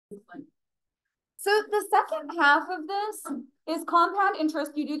So the second half of this is compound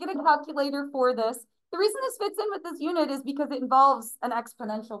interest. You do get a calculator for this. The reason this fits in with this unit is because it involves an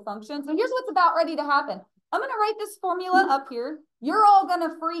exponential function. So here's what's about ready to happen. I'm going to write this formula up here. You're all going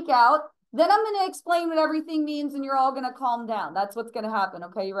to freak out. Then I'm going to explain what everything means and you're all going to calm down. That's what's going to happen.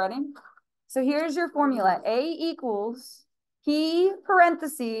 Okay, you ready? So here's your formula. A equals P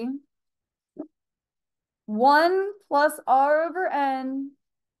parenthesis 1 plus R over N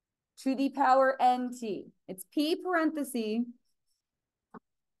to the power nt. It's P parenthesis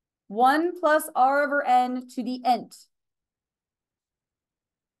 1 plus R over N to the nth.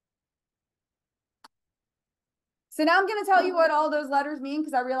 So now I'm going to tell you what all those letters mean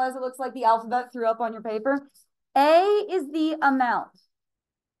because I realize it looks like the alphabet threw up on your paper. A is the amount.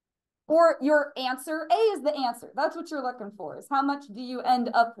 Or your answer. A is the answer. That's what you're looking for, is how much do you end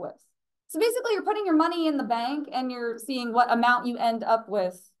up with. So basically you're putting your money in the bank and you're seeing what amount you end up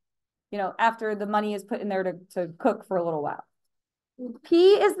with, you know, after the money is put in there to cook for a little while.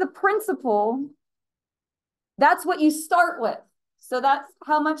 P is the principal. That's what you start with. So that's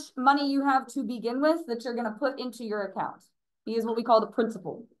how much money you have to begin with that you're going to put into your account. P is what we call the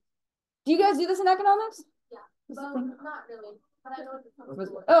principal. Do you guys do this in economics? Yeah, well, not really. But I know what the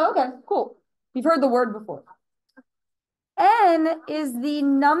principal. Oh, okay, cool. You've heard the word before. N is the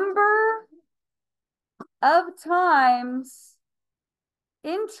number of times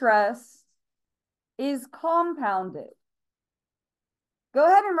interest is compounded. Go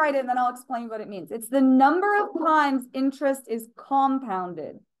ahead and write it and then I'll explain what it means. It's the number of times interest is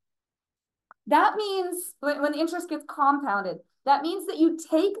compounded. That means when interest gets compounded, that means that you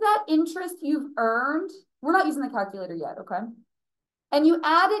take that interest you've earned. We're not using the calculator yet, okay? And you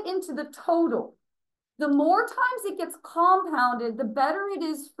add it into the total. The more times it gets compounded, the better it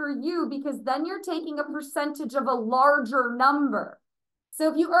is for you because then you're taking a percentage of a larger number. So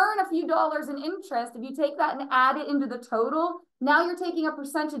if you earn a few dollars in interest, if you take that and add it into the total, now you're taking a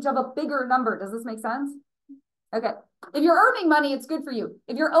percentage of a bigger number. Does this make sense? Okay. If you're earning money, it's good for you.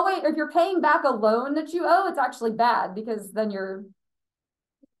 If you're paying back a loan that you owe, it's actually bad because then you're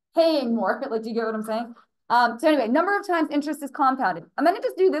paying more. Like, do you get what I'm saying? So anyway, number of times interest is compounded. I'm going to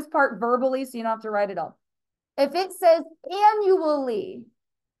just do this part verbally so you don't have to write it all. If it says annually,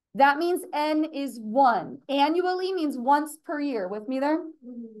 that means N is 1. Annually means once per year. With me there?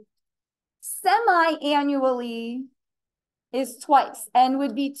 Mm-hmm. Semi-annually is twice. N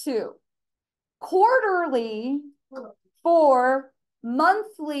would be 2. Quarterly, 4.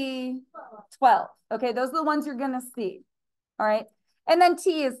 Monthly, 12. Okay, those are the ones you're going to see. All right. And then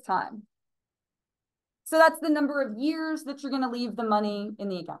T is time. So that's the number of years that you're going to leave the money in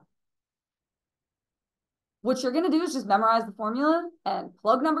the account. What you're going to do is just memorize the formula and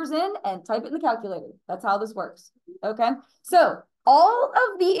plug numbers in and type it in the calculator. That's how this works. Okay. So all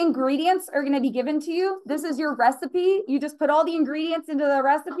of the ingredients are going to be given to you. This is your recipe. You just put all the ingredients into the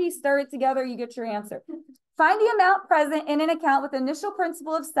recipe, stir it together, you get your answer. Find the amount present in an account with initial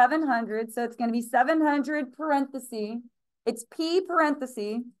principal of 700. So it's going to be 700 parenthesis. It's P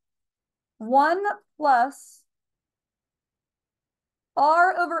parenthesis 1 plus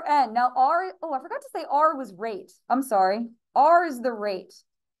R over N. Now R, oh, I forgot to say R was rate. I'm sorry. R is the rate.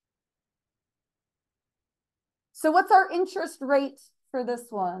 So what's our interest rate for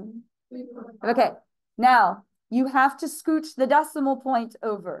this one? Okay. Now you have to scooch the decimal point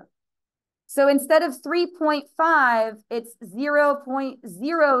over. So instead of 3.5, it's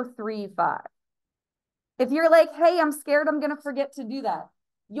 0.035. If you're like, hey, I'm scared I'm going to forget to do that,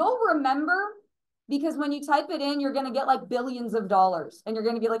 you'll remember because when you type it in, you're going to get like billions of dollars and you're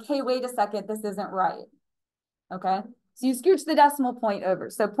going to be like, hey, wait a second, this isn't right. Okay. So you scooch the decimal point over.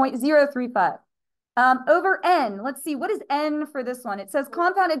 So 0.035 over N. Let's see. What is N for this one? It says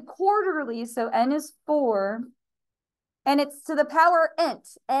compounded quarterly. So N is 4 and it's to the power nt,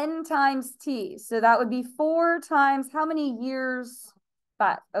 N times T. So that would be 4 times how many years?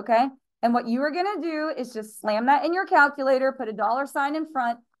 5. Okay. And what you are going to do is just slam that in your calculator, put a $sign in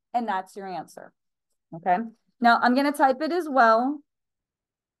front, and that's your answer. Okay. Now I'm going to type it as well.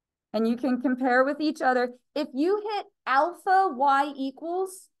 And you can compare with each other. If you hit alpha y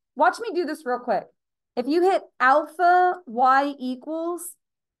equals, watch me do this real quick. If you hit alpha y equals,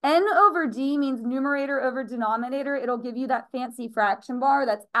 N over D means numerator over denominator. It'll give you that fancy fraction bar.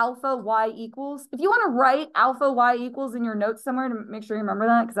 That's alpha y equals. If you want to write alpha y equals in your notes somewhere to make sure you remember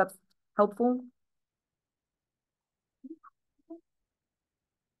that, because that's helpful.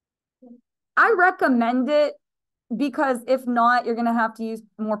 I recommend it because if not, you're going to have to use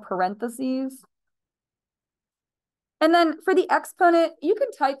more parentheses. And then for the exponent, you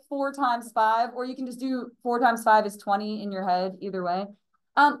can type 4 times 5, or you can just do 4 times 5 is 20 in your head, either way.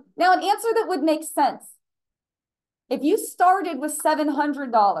 Now an answer that would make sense. If you started with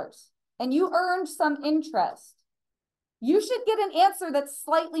 $700 and you earned some interest, you should get an answer that's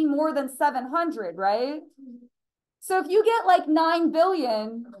slightly more than 700, right? So if you get like 9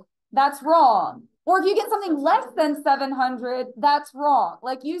 billion, that's wrong. Or if you get something less than 700, that's wrong.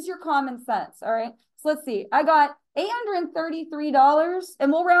 Like use your common sense, all right? So let's see. I got $833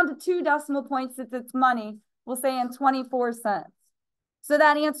 and we'll round to 2 decimal points since it's money. We'll say in 24 cents. So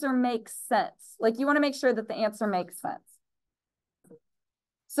that answer makes sense. Like you want to make sure that the answer makes sense.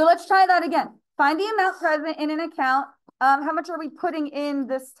 So let's try that again. Find the amount present in an account. How much are we putting in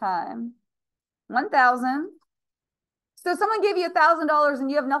this time? 1,000. So someone gave you $1,000 and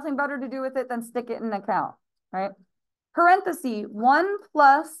you have nothing better to do with it than stick it in an account, right? Parenthesis, 1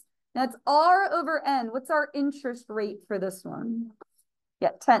 plus, now it's R over N. What's our interest rate for this one?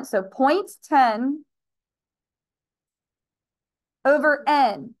 Yeah, 10. So 0.10 over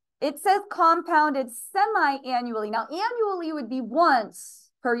N. It says compounded semi-annually. Now, annually would be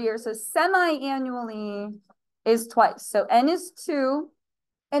once per year. So semi-annually is twice. So N is 2,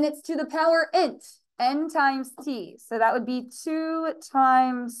 and it's to the power int, N times T. So that would be 2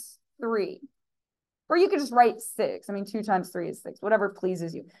 times 3. Or you could just write 6. I mean, 2 times 3 is 6, whatever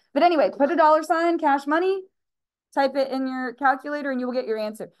pleases you. But anyway, put a $, cash money, type it in your calculator, and you will get your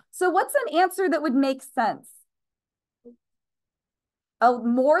answer. So what's an answer that would make sense? Oh,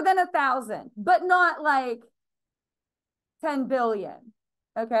 more than 1,000, but not like 10 billion.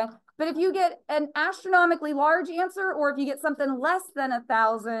 Okay. But if you get an astronomically large answer, or if you get something less than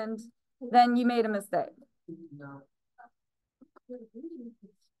 1,000, then you made a mistake. No.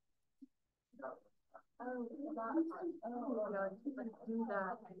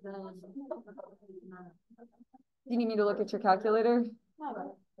 You need me to look at your calculator?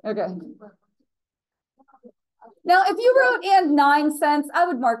 Okay. Now, if you wrote and 9 cents, I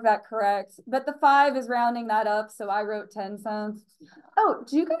would mark that correct, but the 5 is rounding that up, so I wrote 10 cents. Oh,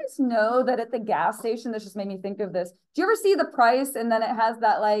 do you guys know that at the gas station, this just made me think of this. Do you ever see the price and then it has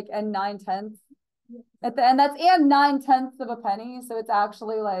that like and 9/10 at the end? That's and 9/10 of a penny, so it's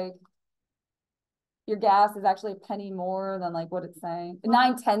actually like your gas is actually a penny more than like what it's saying.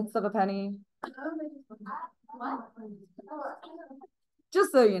 9/10 of a penny.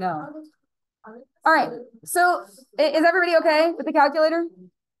 Just so you know. All right, so is everybody okay with the calculator?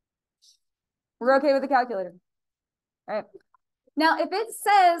 We're okay with the calculator. All right. Now, if it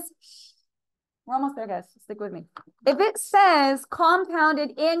says, we're almost there, guys. Stick with me. If it says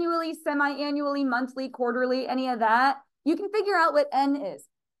compounded annually, semi-annually, monthly, quarterly, any of that, you can figure out what N is.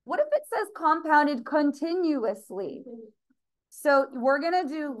 What if it says compounded continuously? So we're going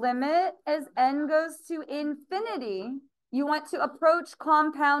to do limit as N goes to infinity. You want to approach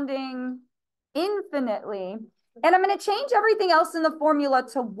compounding infinitely. And I'm going to change everything else in the formula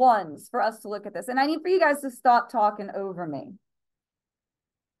to ones for us to look at this. And I need for you guys to stop talking over me.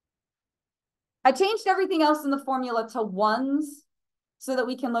 I changed everything else in the formula to ones so that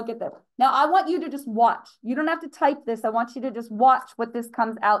we can look at this. Now, I want you to just watch. You don't have to type this. I want you to just watch what this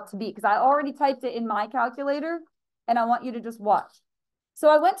comes out to be, because I already typed it in my calculator, and I want you to just watch. So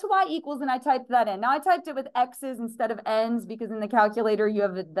I went to y equals and I typed that in. Now I typed it with x's instead of n's because in the calculator you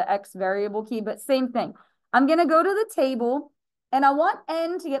have the x variable key, but same thing. I'm going to go to the table and I want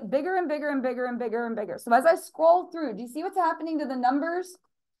n to get bigger and bigger and bigger and bigger and bigger. So as I scroll through, do you see what's happening to the numbers?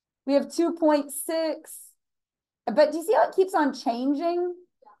 We have 2.6, but do you see how it keeps on changing?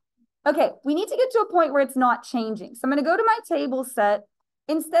 Okay, we need to get to a point where it's not changing. So I'm going to go to my table set.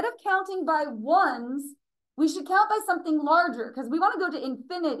 Instead of counting by ones, we should count by something larger because we want to go to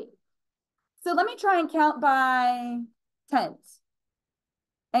infinity. So let me try and count by tens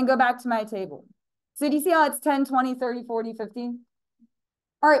and go back to my table. So do you see how it's 10, 20, 30, 40, 50?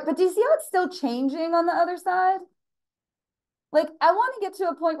 All right, but do you see how it's still changing on the other side? Like I want to get to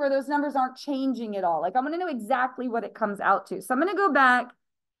a point where those numbers aren't changing at all. Like I'm going to know exactly what it comes out to. So I'm going to go back.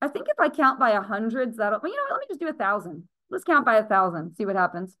 I think if I count by hundreds, that'll, well, you know what, let me just do 1,000. Let's count by 1,000, see what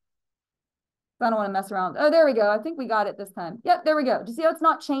happens. I don't want to mess around. Oh, there we go. I think we got it this time. Yep, there we go. Do you see how it's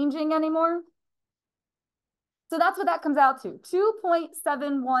not changing anymore? So that's what that comes out to,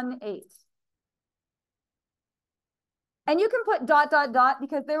 2.718. And you can put ...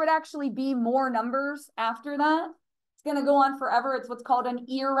 because there would actually be more numbers after that. It's going to go on forever. It's what's called an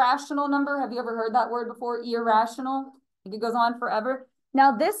irrational number. Have you ever heard that word before? Irrational. It goes on forever.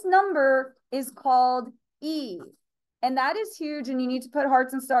 Now, this number is called E. And that is huge, and you need to put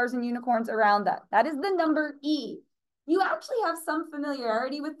hearts and stars and unicorns around that. That is the number E. You actually have some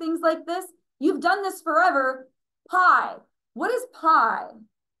familiarity with things like this. You've done this forever. Pi. What is pi,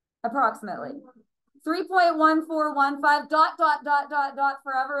 approximately? 3.1415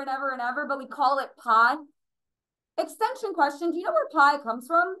 forever and ever and ever, but we call it pi. Extension question, do you know where pi comes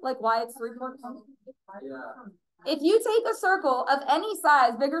from? Like why it's 3.1? Yeah. If you take a circle of any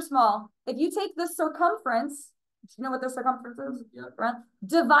size, big or small, if you take the circumference, do you know what the circumference is? Yeah. Right?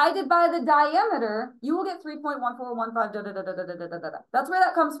 Divided by the diameter, you will get 3.1415. That's where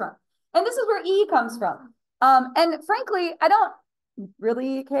that comes from. And this is where E comes from. And frankly, I don't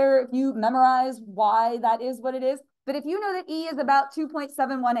really care if you memorize why that is what it is. But if you know that E is about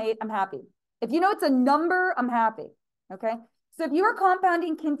 2.718, I'm happy. If you know it's a number, I'm happy. Okay. So if you are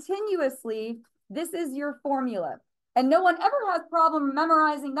compounding continuously, this is your formula. And no one ever has problem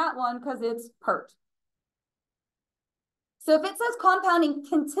memorizing that one because it's PERT. So if it says compounding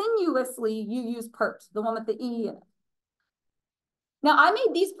continuously, you use PERT, the one with the E in it. Now, I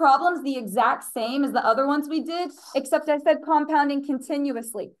made these problems the exact same as the other ones we did, except I said compounding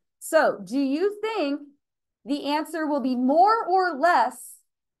continuously. So do you think the answer will be more or less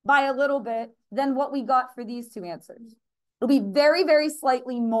by a little bit than what we got for these two answers? It'll be very, very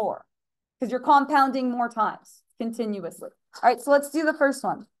slightly more because you're compounding more times continuously. All right, so let's do the first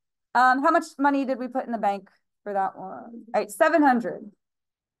one. How much money did we put in the bank for that one? All right, 700.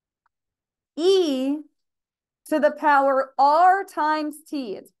 E to the power R times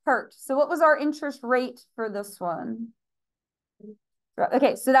T, it's PERT. So what was our interest rate for this one?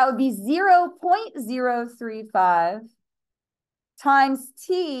 Okay, so that would be 0.035 times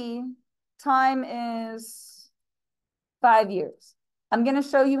T, time is 5 years. I'm gonna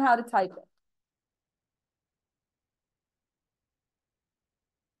show you how to type it.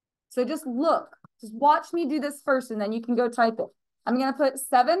 So just look, just watch me do this first and then you can go type it. I'm gonna put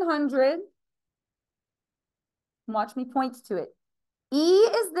 700, watch me point to it. E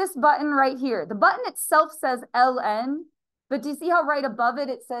is this button right here. The button itself says LN, but do you see how right above it,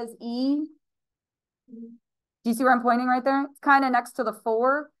 it says E? Do you see where I'm pointing right there? It's kind of next to the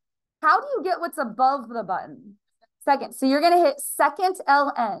 4. How do you get what's above the button? Second. So you're going to hit second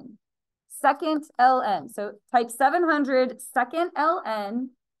LN. Second LN. So type 700, second LN,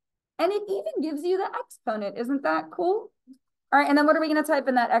 and it even gives you the exponent. Isn't that cool? All right, and then what are we going to type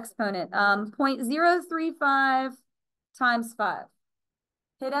in that exponent? 0.035 times 5.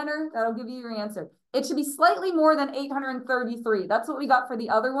 Hit enter, that'll give you your answer. It should be slightly more than 833. That's what we got for the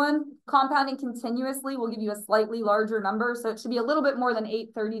other one. Compounding continuously will give you a slightly larger number. So it should be a little bit more than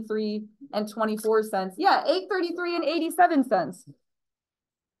 833 and 24 cents. Yeah, 833 and 87 cents.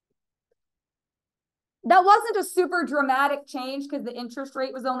 That wasn't a super dramatic change because the interest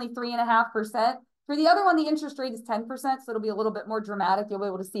rate was only 3.5%. For the other one, the interest rate is 10%, so it'll be a little bit more dramatic. You'll be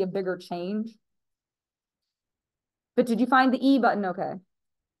able to see a bigger change. But did you find the E button okay?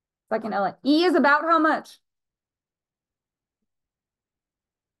 Second LN. E is about how much?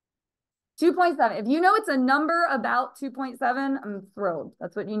 2.7. If you know it's a number about 2.7, I'm thrilled.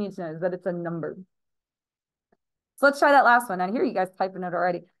 That's what you need to know, is that it's a number. So let's try that last one. I hear you guys typing it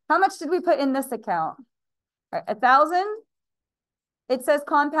already. How much did we put in this account? All right, 1,000. It says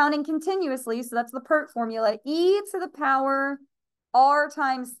compounding continuously, so that's the PERT formula. E to the power R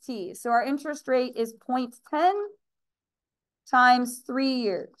times T. So our interest rate is 0.10 times 3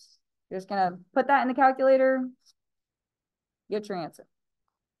 years. You're just going to put that in the calculator, get your answer.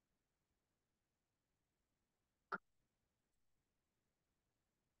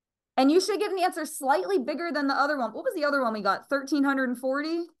 And you should get an answer slightly bigger than the other one. What was the other one we got?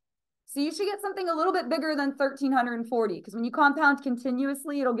 1,340? So you should get something a little bit bigger than 1,340 because when you compound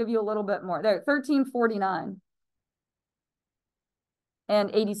continuously, it'll give you a little bit more. There, 1,349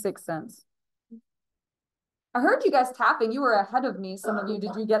 and 86 cents. I heard you guys tapping. You were ahead of me, some of you.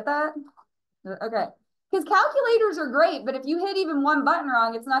 Did you get that? Okay. Because calculators are great, but if you hit even one button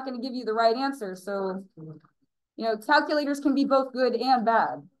wrong, it's not going to give you the right answer. So, you know, calculators can be both good and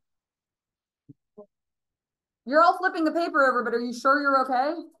bad. You're all flipping the paper over, but are you sure you're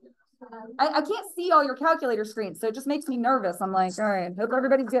okay? I can't see all your calculator screens, so it just makes me nervous. I'm like, all right, hope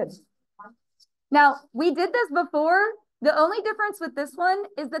everybody's good. Now, we did this before. The only difference with this one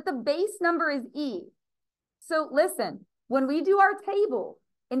is that the base number is E. So listen, when we do our table,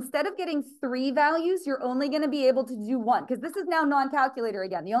 instead of getting 3 values, you're only going to be able to do 1 because this is now non-calculator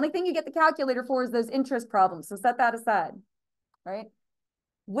again. The only thing you get the calculator for is those interest problems. So set that aside, right?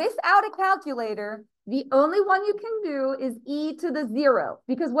 Without a calculator, the only one you can do is E to the 0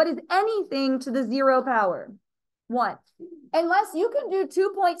 because what is anything to the 0 power? 1. Unless you can do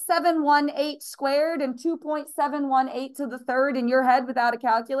 2.718 squared and 2.718 to the 3rd in your head without a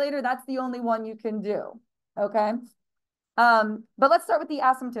calculator, that's the only one you can do. Okay. But let's start with the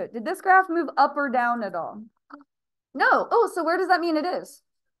asymptote. Did this graph move up or down at all? No. Oh, so where does that mean it is?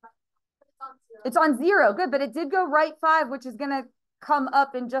 It's on 0. Good, but it did go right 5, which is going to come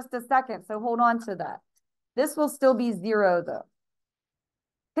up in just a second. So hold on to that. This will still be 0 though,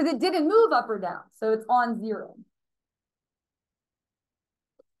 because it didn't move up or down. So it's on 0.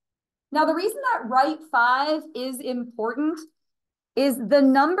 Now, the reason that right 5 is important is the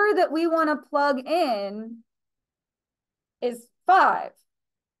number that we want to plug in is 5.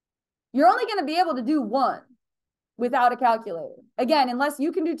 You're only going to be able to do 1 without a calculator. Again, unless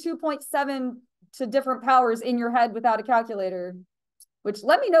you can do 2.7 to different powers in your head without a calculator, which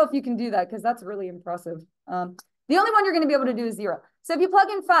let me know if you can do that, because that's really impressive. The only one you're going to be able to do is 0. So if you plug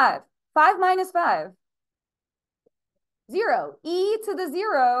in 5, 5 minus 5, 0. E to the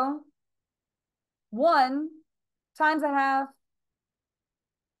 0, 1 times a half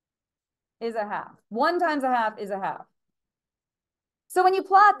is a half. 1 times a half is a half. So when you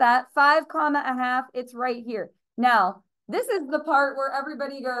plot that, 5 comma a half, it's right here. Now, this is the part where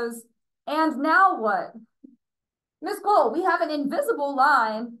everybody goes, and now what? Miss Cole, we have an invisible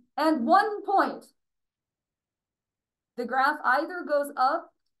line and 1 point. The graph either goes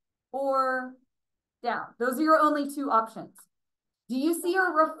up or down. Those are your only 2 options. Do you see a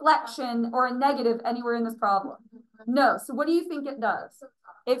reflection or a negative anywhere in this problem? No. So what do you think it does?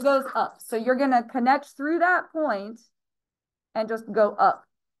 It goes up. So you're going to connect through that point and just go up.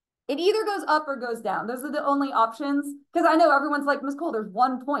 It either goes up or goes down. Those are the only options. Because I know everyone's like, Miss Cole, there's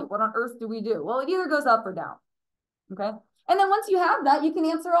 1 point. What on earth do we do? Well, it either goes up or down. Okay. And then once you have that, you can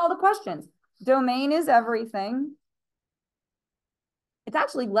answer all the questions. Domain is everything. It's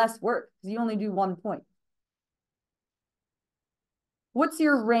actually less work because you only do 1 point. What's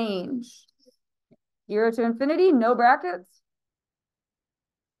your range? 0 to infinity, no brackets.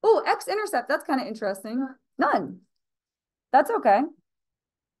 Oh, x-intercept, that's kind of interesting. None. That's okay.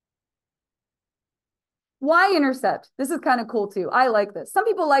 Y-intercept, this is kind of cool too. I like this. Some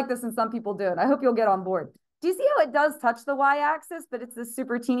people like this and some people don't. I hope you'll get on board. Do you see how it does touch the y-axis, but it's this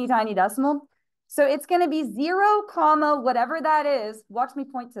super teeny tiny decimal? So it's going to be 0 comma whatever that is. Watch me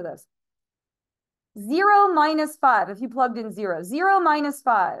point to this. 0 minus 5, if you plugged in 0. 0 minus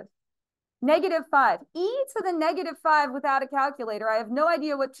 5. Negative 5. E to the negative 5 without a calculator. I have no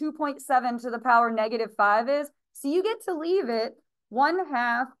idea what 2.7 to the power negative 5 is. So you get to leave it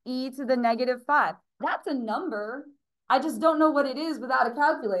 1/2 e to the negative 5. That's a number. I just don't know what it is without a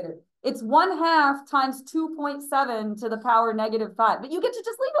calculator. It's 1/2 times 2.7 to the power negative 5. But you get to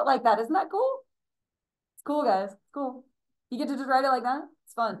just leave it like that. Isn't that cool? It's cool, guys. It's cool. You get to just write it like that.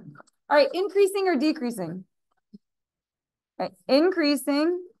 It's fun. All right, increasing or decreasing? All right,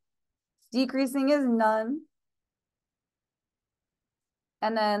 increasing. Decreasing is none.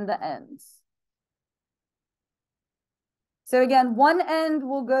 And then the ends. So again, one end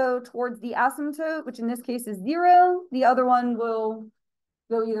will go towards the asymptote, which in this case is 0. The other one will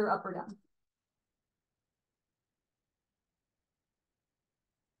go either up or down.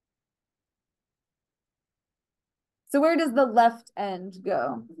 So where does the left end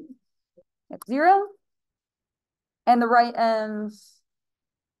go? At 0. And the right end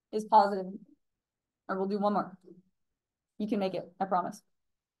is positive. Or we'll do one more. You can make it, I promise.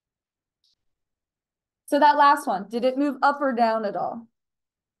 So that last one, did it move up or down at all?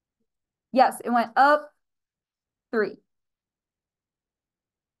 Yes, it went up 3.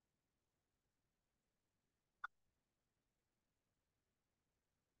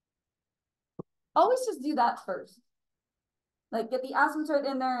 Always just do that first. Like get the asymptote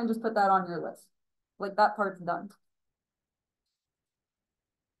in there and just put that on your list. Like that part's done.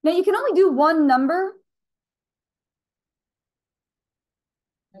 Now you can only do one number.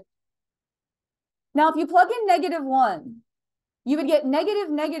 Now if you plug in -1, you would get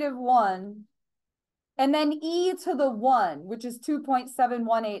 -1, and then e to the 1, which is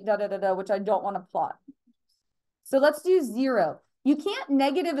 2.718, which I don't want to plot. So let's do 0. You can't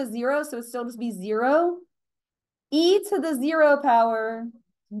negative a 0, so it still just be 0. E to the 0 power,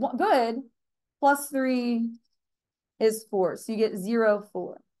 good, plus 3 is 4. So you get 0,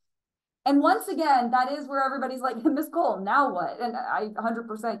 4. And once again, that is where everybody's like, Miss Cole, now what? And I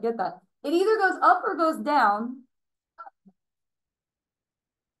 100% get that. It either goes up or goes down.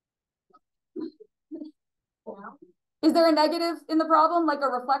 Is there a negative in the problem, like a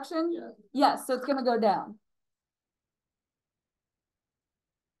reflection? Yes. Yes, so it's going to go down.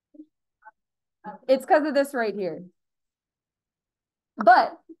 It's because of this right here.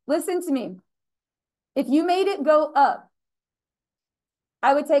 But listen to me. If you made it go up,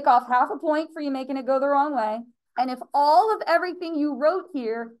 I would take off 1/2 point for you making it go the wrong way. And if all of everything you wrote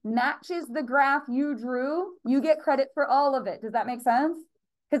here matches the graph you drew, you get credit for all of it. Does that make sense?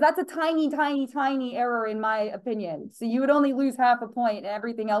 Because that's a tiny, tiny, tiny error in my opinion. So you would only lose 1/2 point and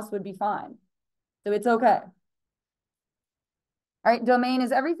everything else would be fine. So it's okay. All right, domain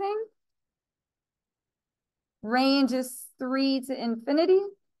is everything. Range is 3 to infinity.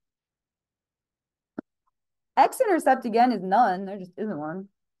 X-intercept again is none. There just isn't one.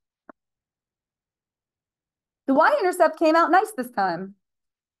 The y-intercept came out nice this time.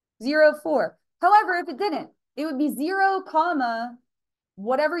 0, 4. However, if it didn't, it would be 0, comma,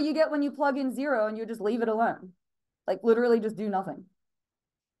 whatever you get when you plug in 0, and you just leave it alone. Like literally just do nothing.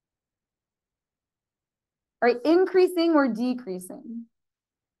 All right, increasing or decreasing?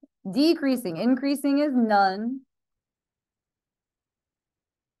 Decreasing. Increasing is none.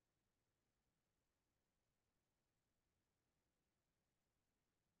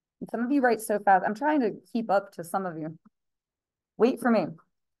 Some of you write so fast. I'm trying to keep up to some of you. Wait for me.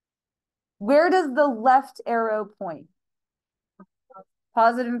 Where does the left arrow point?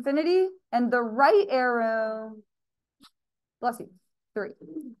 Positive infinity. And the right arrow, bless you, 3.